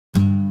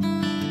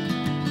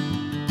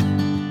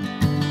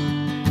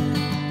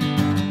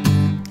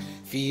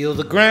Feel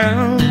the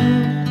ground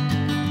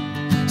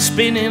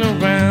spinning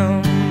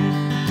around,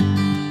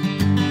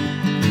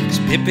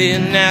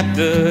 slipping at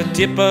the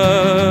tip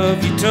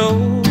of your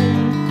toe.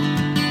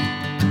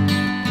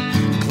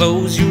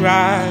 Close your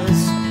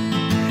eyes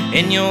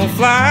and you're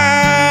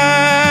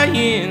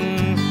flying.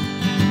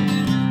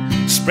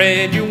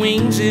 Spread your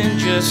wings and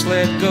just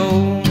let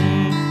go.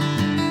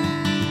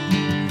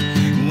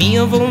 Me,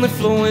 I've only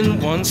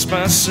flown once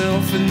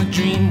myself in the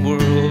dream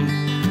world.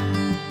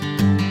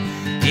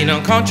 In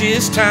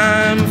unconscious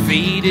time,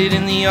 faded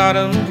in the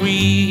autumn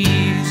breeze.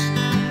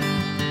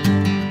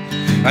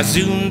 I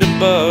zoomed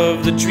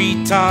above the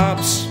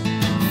treetops,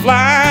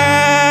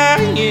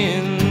 flying,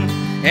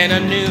 and I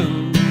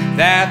knew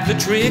that the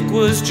trick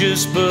was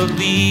just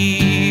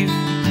believe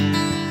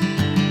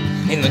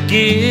in the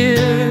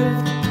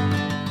gift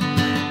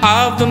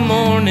of the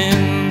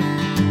morning.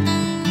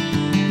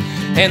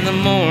 And the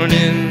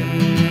morning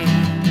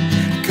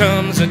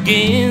comes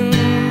again,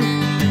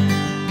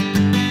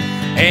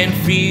 and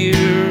fear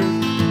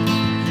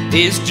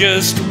is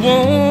just a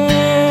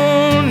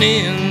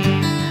warning.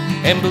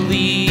 And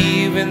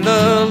believe in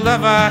the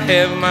love I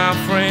have, my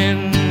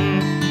friend.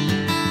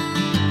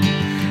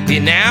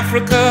 In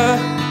Africa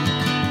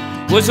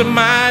was a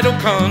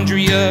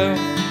mitochondria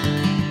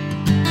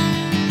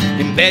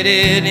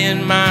embedded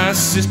in my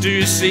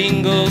sister's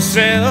single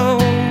cell.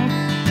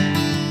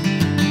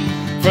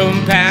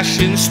 From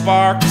passion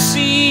sparked the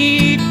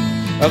seed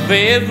of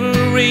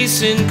every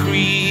race and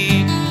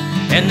creed,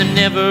 and the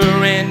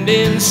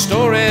never-ending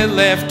story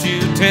left to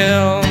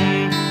tell.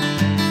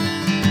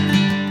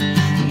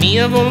 Me,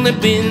 I've only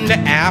been to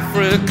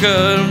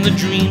Africa, the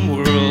dream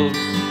world.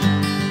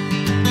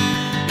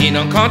 In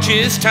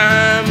unconscious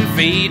time,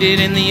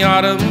 faded in the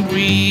autumn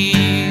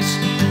breeze.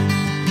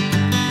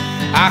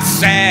 I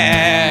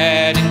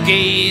sat and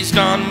gazed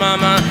on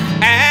Mama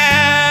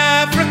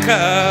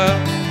Africa,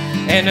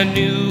 and I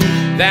knew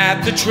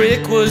that the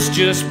trick was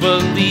just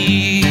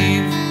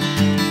believe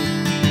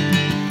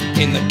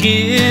in the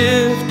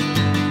gift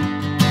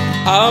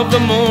of the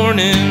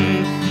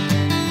morning.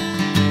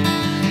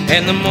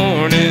 And the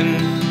morning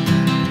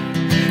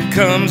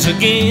comes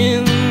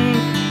again,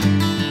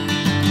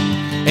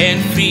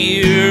 and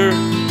fear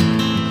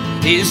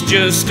is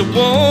just a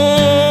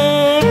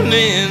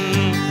warning.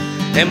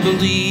 And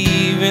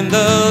believe in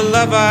the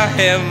love I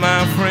have,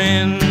 my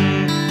friend.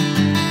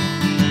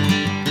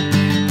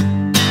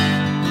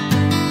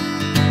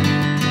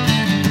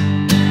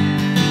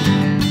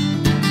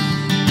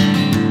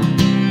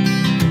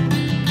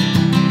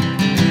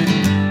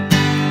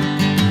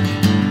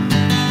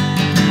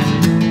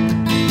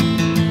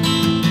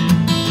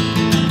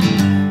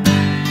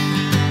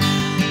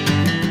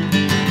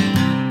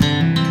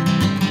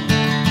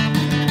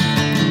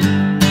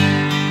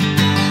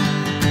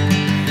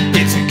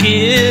 It's a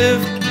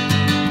gift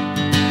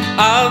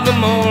of the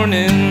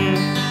morning,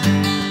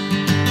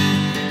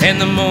 and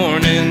the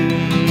morning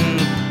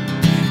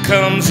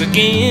comes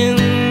again,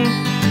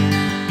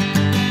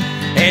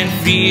 and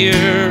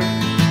fear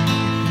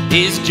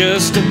is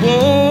just a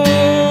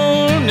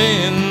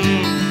warning.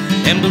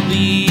 And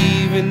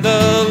believe in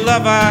the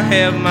love I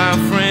have, my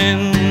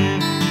friend.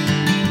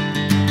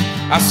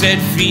 I said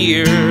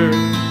fear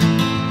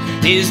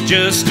is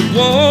just a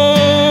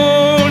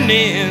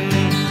warning.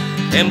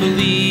 And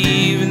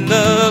believe in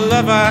the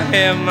love I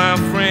have, my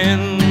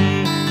friend.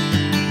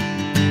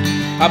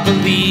 I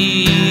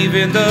believe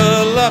in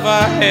the love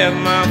I have,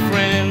 my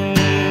friend.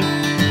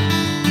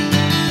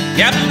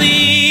 Yeah, I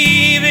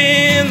believe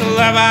in the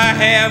love I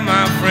have,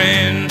 my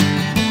friend.